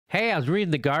Hey, I was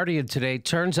reading The Guardian today.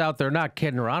 Turns out they're not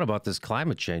kidding around about this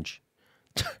climate change.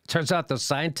 Turns out the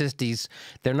scientists,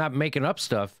 they're not making up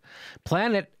stuff.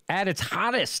 Planet at its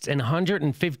hottest in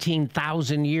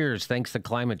 115,000 years thanks to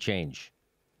climate change.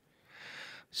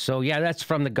 So, yeah, that's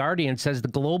from The Guardian. It says the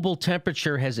global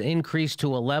temperature has increased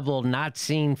to a level not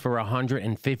seen for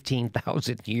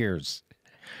 115,000 years,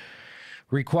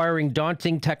 requiring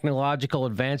daunting technological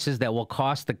advances that will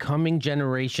cost the coming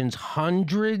generations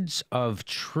hundreds of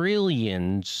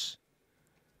trillions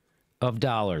of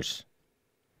dollars,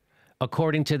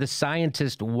 according to the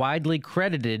scientist widely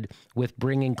credited with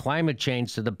bringing climate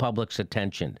change to the public's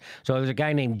attention. So there's a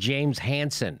guy named James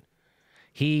Hansen.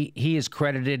 He is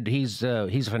credited. He's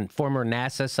a former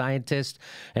NASA scientist,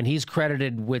 and he's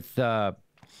credited with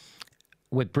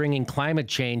bringing climate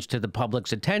change to the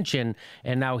public's attention.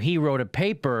 And now he wrote a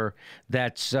paper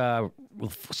that's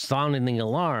sounding the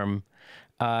alarm.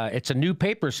 It's a new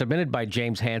paper submitted by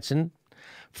James Hansen,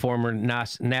 former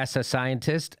NASA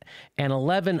scientist, and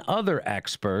 11 other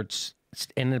experts.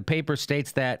 And the paper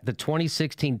states that the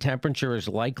 2016 temperature is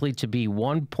likely to be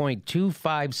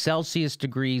 1.25 Celsius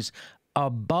degrees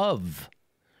above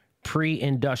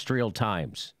pre-industrial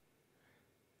times,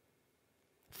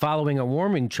 following a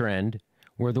warming trend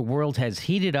where the world has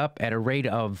heated up at a rate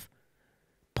of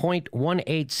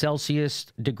 0.18 Celsius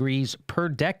degrees per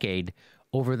decade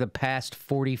over the past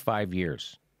 45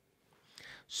 years.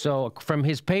 So from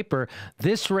his paper,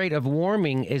 this rate of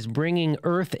warming is bringing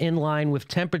Earth in line with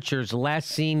temperatures last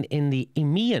seen in the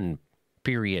Eemian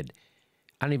period.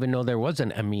 I don't even know there was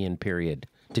an Eemian period.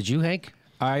 Did you, Hank?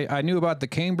 I knew about the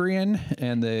Cambrian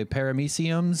and the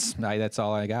Parameciums. That's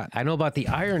all I got. I know about the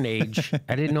Iron Age.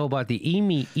 I didn't know about the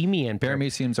Eemian.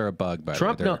 Parameciums are a bug, by the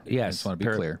way. Yes. I just want to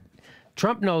be clear.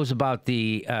 Trump knows about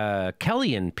the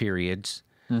Kellyan periods,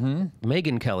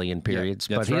 Megyn Kellyan periods,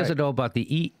 but he doesn't know about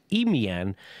the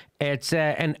Eemian. It's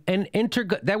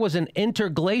that was an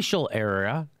interglacial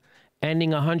era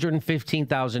ending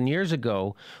 115,000 years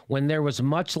ago, when there was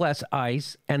much less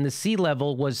ice and the sea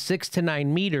level was 6 to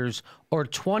 9 meters or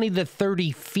 20 to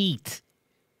 30 feet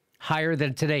higher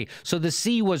than today. So the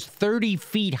sea was 30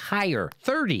 feet higher,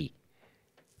 30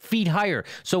 feet higher.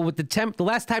 So with the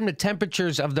last time the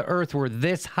temperatures of the Earth were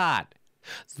this hot,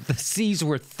 the seas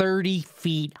were 30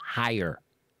 feet higher.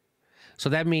 So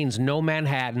that means no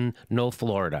Manhattan, no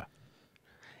Florida.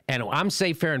 And I'm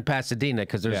safe here in Pasadena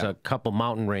because there's a couple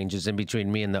mountain ranges in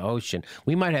between me and the ocean.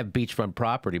 We might have beachfront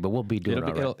property, but we'll be doing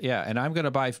all right. Yeah, and I'm going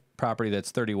to buy property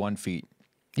that's 31 feet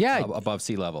above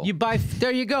sea level.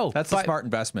 There you go. That's a smart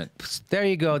investment. There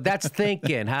you go. That's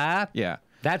thinking, huh? Yeah.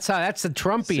 That's the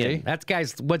Trumpian. See? That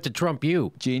guy's went to Trump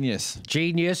you. Genius.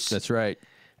 That's right.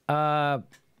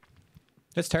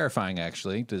 It's terrifying,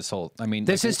 actually. This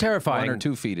is terrifying. 1 or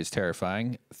 2 feet is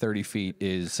terrifying. 30 feet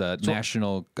is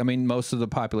national. I mean, most of the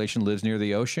population lives near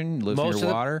the ocean, lives near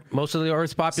water. Most of the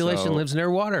Earth's population lives near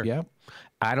water. Yeah.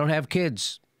 I don't have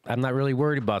kids. I'm not really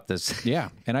worried about this.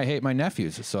 Yeah, and I hate my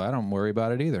nephews, so I don't worry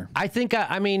about it either. I think,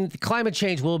 climate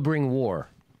change will bring war.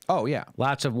 Oh, yeah.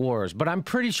 Lots of wars. But I'm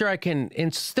pretty sure I can,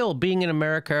 and still being in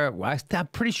America, I'm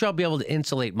pretty sure I'll be able to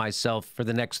insulate myself for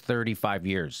the next 35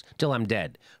 years till I'm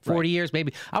dead. 40 years,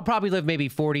 maybe. I'll probably live maybe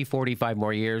 40, 45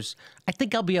 more years. I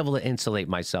think I'll be able to insulate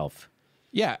myself.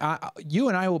 Yeah, you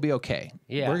and I will be okay.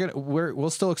 Yeah. We'll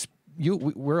still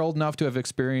we're old enough to have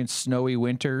experienced snowy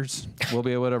winters. We'll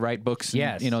be able to write books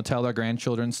and tell our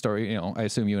grandchildren story. I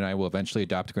assume you and I will eventually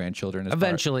adopt grandchildren as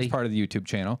part of the YouTube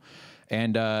channel.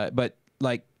 And but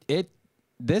like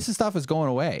this stuff is going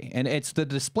away, and it's the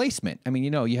displacement. I mean,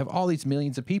 you have all these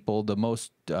millions of people. The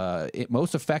most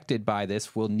affected by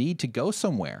this will need to go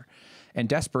somewhere, and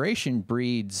desperation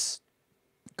breeds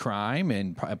crime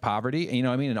and poverty.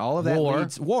 And all of that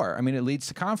leads war. I mean, it leads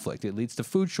to conflict. It leads to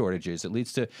food shortages. It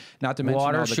leads to not to mention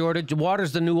water shortage.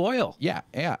 Water's the new oil. Yeah,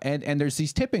 yeah, and there's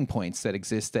these tipping points that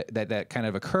exist that kind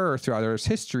of occur throughout Earth's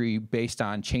history based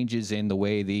on changes in the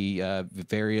way the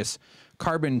various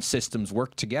carbon systems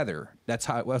work together. That's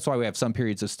why we have some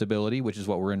periods of stability, which is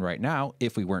what we're in right now,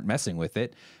 if we weren't messing with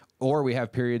it. Or we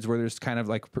have periods where there's kind of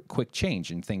like quick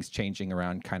change and things changing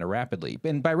around kind of rapidly.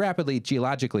 And by rapidly,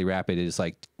 geologically rapid is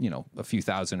like, a few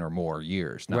thousand or more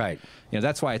years. Right.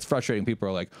 That's why it's frustrating. People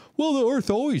are like, well, the Earth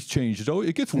always changes.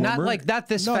 It gets warmer. Not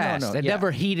this fast. It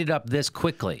never heated up this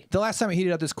quickly. The last time it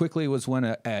heated up this quickly was when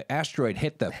an asteroid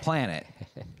hit the planet.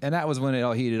 And that was when it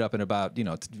all heated up in about,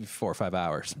 4 or 5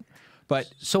 hours. But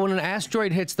so when an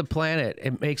asteroid hits the planet,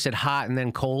 it makes it hot and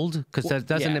then cold? Because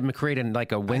doesn't it create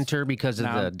a winter because of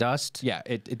the dust? Yeah,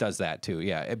 it does that too,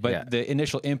 yeah. But the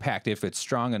initial impact, if it's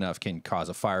strong enough, can cause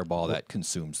a fireball that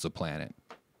consumes the planet.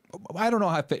 I don't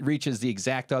know if it reaches the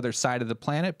exact other side of the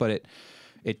planet, but it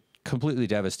completely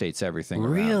devastates everything.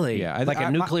 Really? Yeah. Like a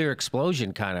nuclear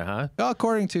explosion kind of, huh? Well,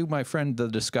 according to my friend, the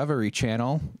Discovery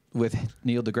Channel with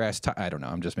Neil deGrasse, I don't know.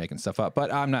 I'm just making stuff up,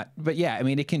 but I'm not. But yeah, I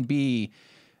mean, it can be.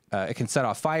 It can set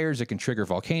off fires. It can trigger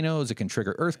volcanoes. It can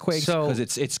trigger earthquakes because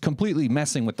it's completely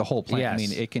messing with the whole planet. Yes. I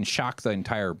mean, it can shock the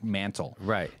entire mantle.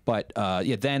 Right. But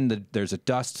yeah, then there's a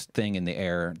dust thing in the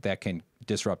air that can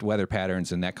disrupt weather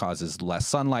patterns, and that causes less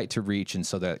sunlight to reach, and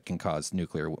so that can cause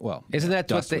nuclear. Well, isn't that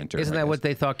dust what they, isn't that what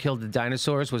they thought killed the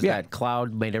dinosaurs? Was that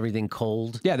cloud made everything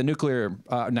cold? Yeah, the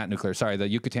not nuclear. Sorry, the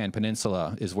Yucatan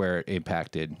Peninsula is where it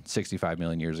impacted 65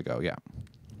 million years ago. Yeah.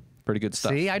 Pretty good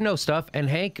stuff. See, I know stuff. And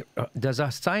Hank does a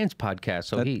science podcast,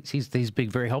 so he's been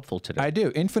very helpful today. I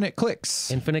do. Infinite Clicks.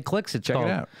 Infinite Clicks, it's Check called.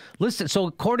 it out. Listen, so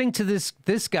according to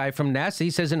this guy from NASA, he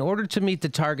says, in order to meet the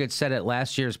targets set at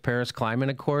last year's Paris Climate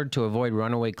Accord to avoid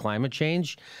runaway climate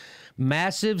change,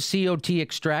 massive CO2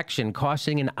 extraction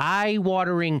costing an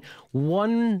eye-watering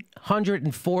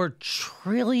 $104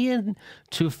 trillion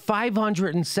to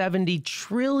 $570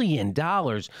 trillion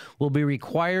will be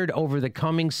required over the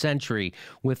coming century,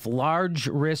 with large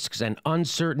risks and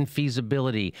uncertain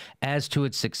feasibility as to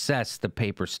its success, the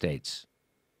paper states.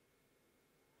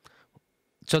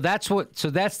 So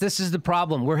this is the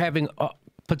problem. We're having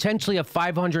potentially a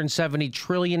 $570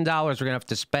 trillion we're going to have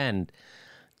to spend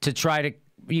to try to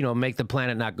make the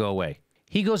planet not go away.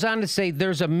 He goes on to say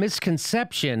there's a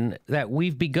misconception that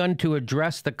we've begun to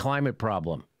address the climate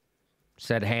problem,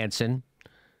 said Hansen.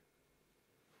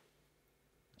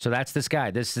 So that's this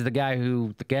guy. This is the guy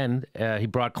who, again, he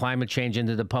brought climate change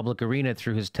into the public arena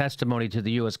through his testimony to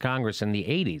the U.S. Congress in the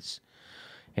 80s.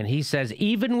 And he says,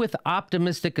 even with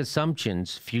optimistic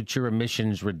assumptions, future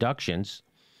emissions reductions,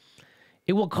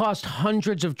 it will cost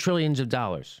hundreds of trillions of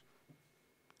dollars.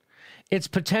 It's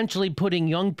potentially putting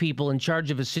young people in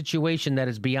charge of a situation that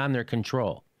is beyond their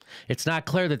control. It's not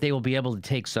clear that they will be able to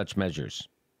take such measures,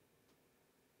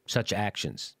 such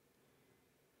actions.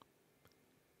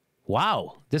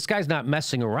 Wow, this guy's not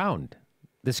messing around.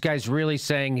 This guy's really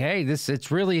saying, hey,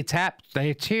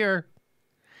 it's here.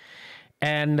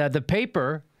 And the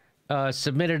paper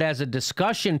submitted as a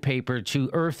discussion paper to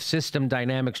Earth System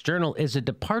Dynamics Journal is a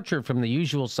departure from the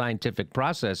usual scientific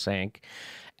process, Hank,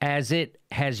 as it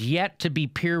has yet to be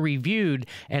peer-reviewed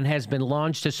and has been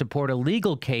launched to support a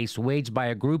legal case waged by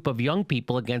a group of young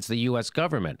people against the U.S.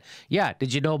 government. Yeah,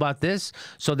 did you know about this?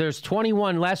 So there's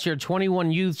last year,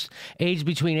 21 youths aged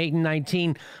between 8 and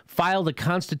 19 filed a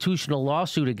constitutional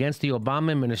lawsuit against the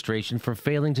Obama administration for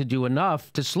failing to do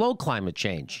enough to slow climate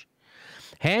change.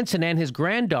 Hansen and his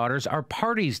granddaughters are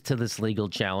parties to this legal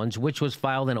challenge, which was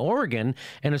filed in Oregon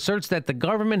and asserts that the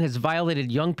government has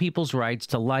violated young people's rights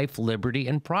to life, liberty,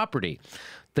 and property.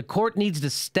 The court needs to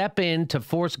step in to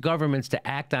force governments to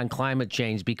act on climate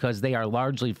change because they are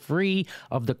largely free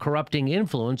of the corrupting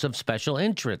influence of special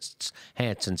interests,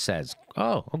 Hansen says.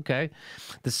 Oh, okay.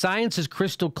 The science is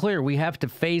crystal clear. We have to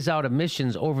phase out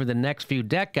emissions over the next few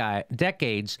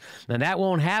decades, and that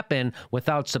won't happen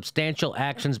without substantial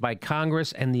actions by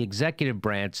Congress and the executive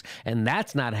branch, and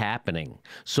that's not happening.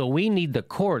 So we need the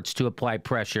courts to apply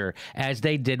pressure, as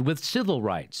they did with civil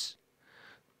rights.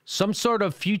 Some sort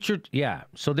of future, yeah,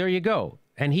 so there you go.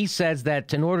 And he says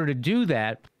that in order to do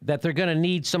that, that they're going to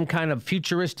need some kind of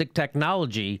futuristic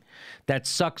technology that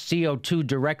sucks CO2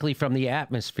 directly from the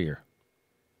atmosphere.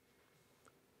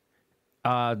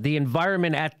 The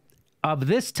environment of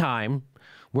this time,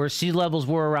 where sea levels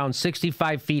were around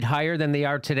 65 feet higher than they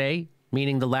are today,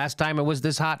 meaning the last time it was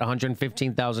this hot,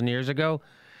 115,000 years ago,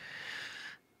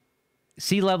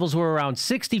 sea levels were around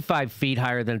 65 feet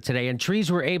higher than today, and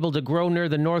trees were able to grow near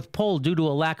the North Pole due to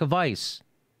a lack of ice.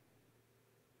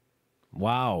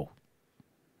 Wow.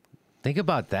 Think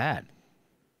about that.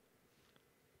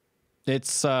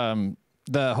 It's the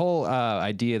whole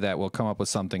idea that we'll come up with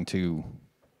something to,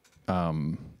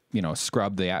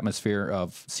 scrub the atmosphere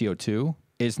of CO2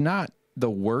 is not the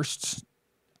worst.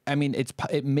 I mean,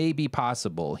 it may be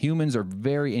possible. Humans are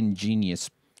very ingenious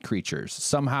creatures.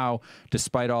 Somehow,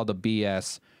 despite all the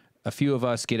BS, a few of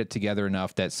us get it together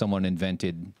enough that someone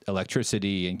invented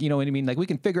electricity, and you know what I mean? Like, we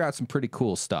can figure out some pretty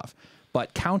cool stuff.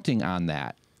 But counting on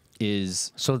that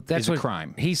is a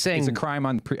crime. He's saying it's a crime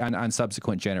on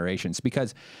subsequent generations,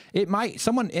 because it might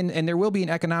and there will be an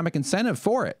economic incentive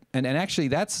for it. And actually,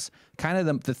 that's kind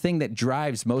of the thing that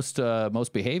drives most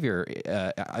behavior.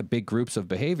 Big groups of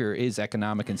behavior is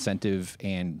economic incentive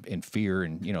and fear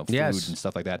and food and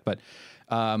stuff like that. But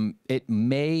it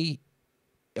may.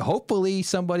 Hopefully,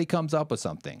 somebody comes up with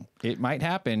something. It might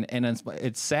happen, and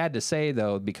it's sad to say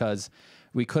though, because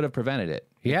we could have prevented it.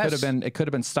 Yes. It could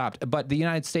have been stopped. But the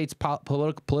United States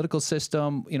political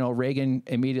system, Reagan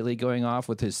immediately going off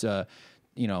with his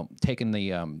taking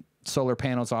the solar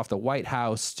panels off the White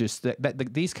House, just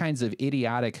these kinds of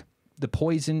idiotic, the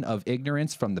poison of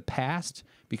ignorance from the past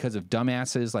because of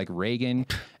dumbasses like Reagan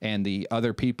and the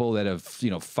other people that have,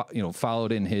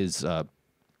 followed in his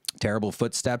terrible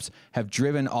footsteps, have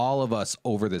driven all of us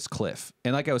over this cliff.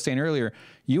 And like I was saying earlier,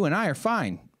 you and I are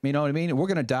fine. You know what I mean? We're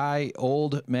going to die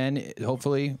old men,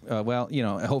 hopefully,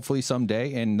 hopefully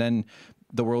someday, and then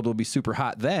the world will be super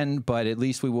hot then, but at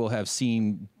least we will have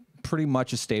seen pretty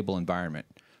much a stable environment.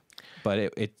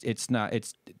 But it's not,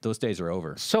 those days are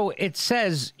over. So it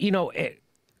says,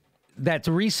 that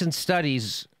the recent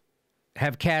studies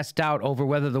have cast doubt over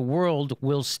whether the world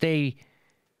will stay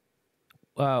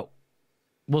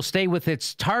with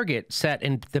its target set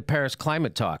in the Paris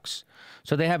climate talks.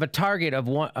 So they have a target of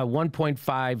a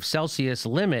 1.5 Celsius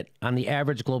limit on the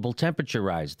average global temperature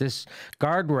rise. This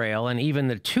guardrail and even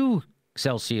the 2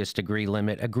 Celsius degree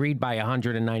limit agreed by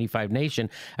 195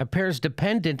 nations appears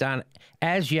dependent on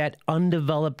as yet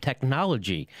undeveloped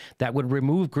technology that would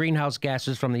remove greenhouse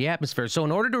gases from the atmosphere. So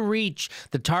in order to reach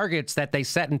the targets that they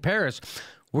set in Paris,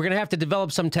 we're going to have to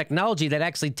develop some technology that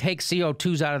actually takes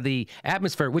CO2s out of the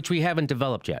atmosphere, which we haven't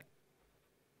developed yet.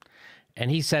 And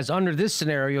he says, under this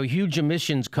scenario, huge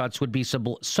emissions cuts would be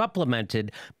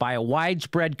supplemented by a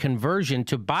widespread conversion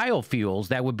to biofuels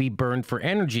that would be burned for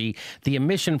energy. The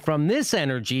emission from this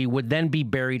energy would then be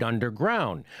buried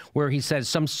underground, where he says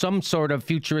some sort of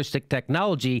futuristic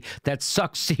technology that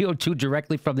sucks CO2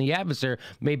 directly from the atmosphere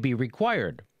may be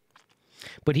required.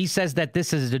 But he says that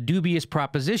this is a dubious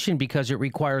proposition because it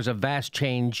requires a vast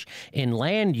change in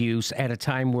land use at a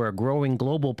time where a growing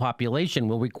global population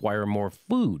will require more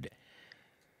food.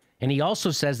 And he also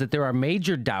says that there are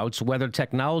major doubts whether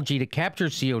technology to capture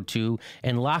CO2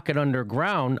 and lock it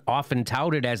underground, often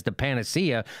touted as the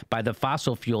panacea by the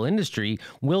fossil fuel industry,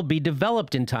 will be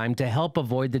developed in time to help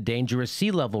avoid the dangerous sea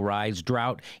level rise,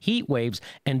 drought, heat waves,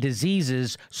 and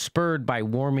diseases spurred by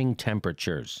warming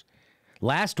temperatures.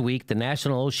 Last week, the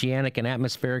National Oceanic and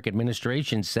Atmospheric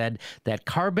Administration said that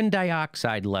carbon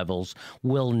dioxide levels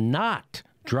will not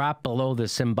drop below the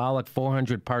symbolic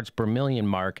 400 parts per million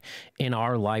mark in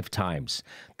our lifetimes,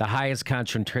 the highest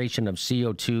concentration of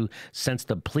CO2 since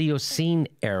the Pliocene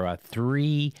era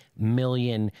 3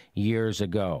 million years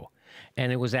ago.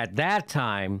 And it was at that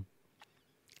time,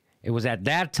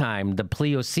 the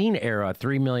Pliocene era,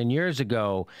 3 million years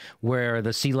ago, where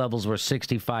the sea levels were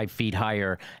 65 feet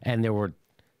higher and there were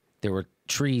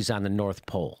trees on the North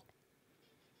Pole.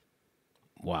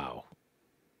 Wow.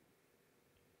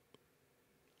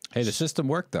 Hey, the system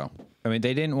worked, though. I mean,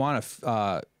 they didn't want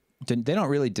to, they don't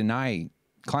really deny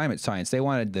climate science. They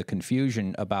wanted the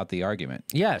confusion about the argument.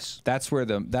 Yes. That's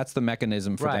the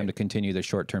mechanism for them to continue the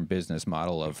short-term business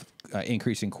model of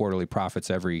increasing quarterly profits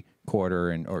every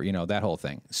quarter or that whole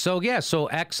thing. So, yeah, so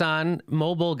Exxon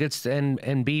Mobil gets and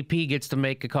BP gets to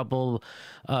make a couple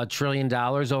 $1 trillion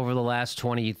over the last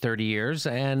 20, 30 years,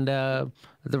 and the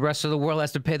rest of the world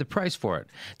has to pay the price for it.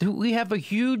 We have a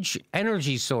huge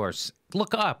energy source.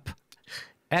 Look up.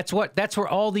 That's where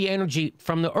all the energy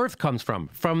from the earth comes from.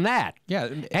 From that. Yeah.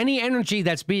 Any energy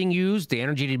that's being used, the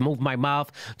energy to move my mouth,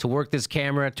 to work this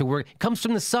camera, comes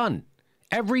from the sun.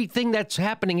 Everything that's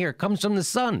happening here comes from the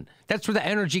sun. That's where the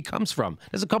energy comes from.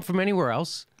 It doesn't come from anywhere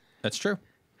else. That's true.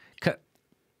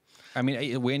 I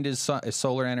mean, wind is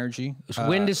solar energy.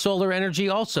 Wind is solar energy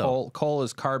also. Coal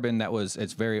is carbon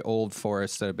it's very old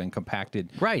forests that have been compacted.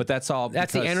 Right. But that's all.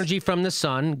 That's the energy from the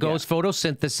sun, goes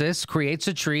photosynthesis, creates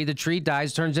a tree, the tree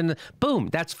dies, turns into, boom,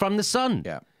 that's from the sun.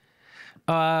 Yeah.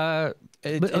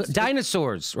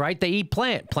 Dinosaurs, right? They eat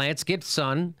plants get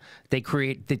sun, they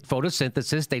create the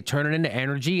photosynthesis, they turn it into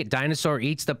energy. A dinosaur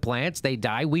eats the plants, they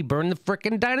die, we burn the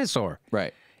frickin' dinosaur.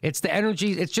 Right. It's the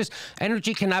energy. It's just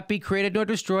energy cannot be created nor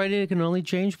destroyed. It can only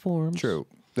change forms. True.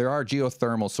 There are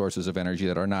geothermal sources of energy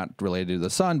that are not related to the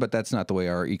sun, but that's not the way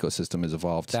our ecosystem is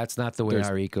evolved. That's not the way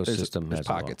our ecosystem has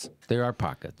pockets. Evolved. There are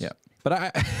pockets. Yeah.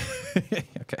 But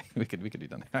okay, we could do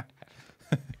that.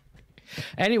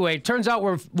 Anyway, it turns out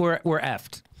we're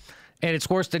effed. And it's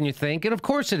worse than you think, and of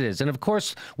course it is. And of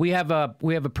course we have a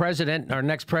president. Our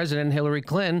next president, Hillary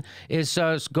Clinton, is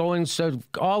going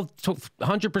all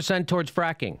 100% towards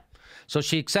fracking. So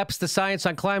she accepts the science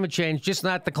on climate change, just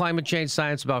not the climate change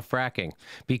science about fracking,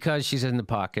 because she's in the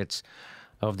pockets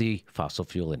of the fossil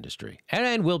fuel industry.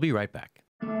 And we'll be right back.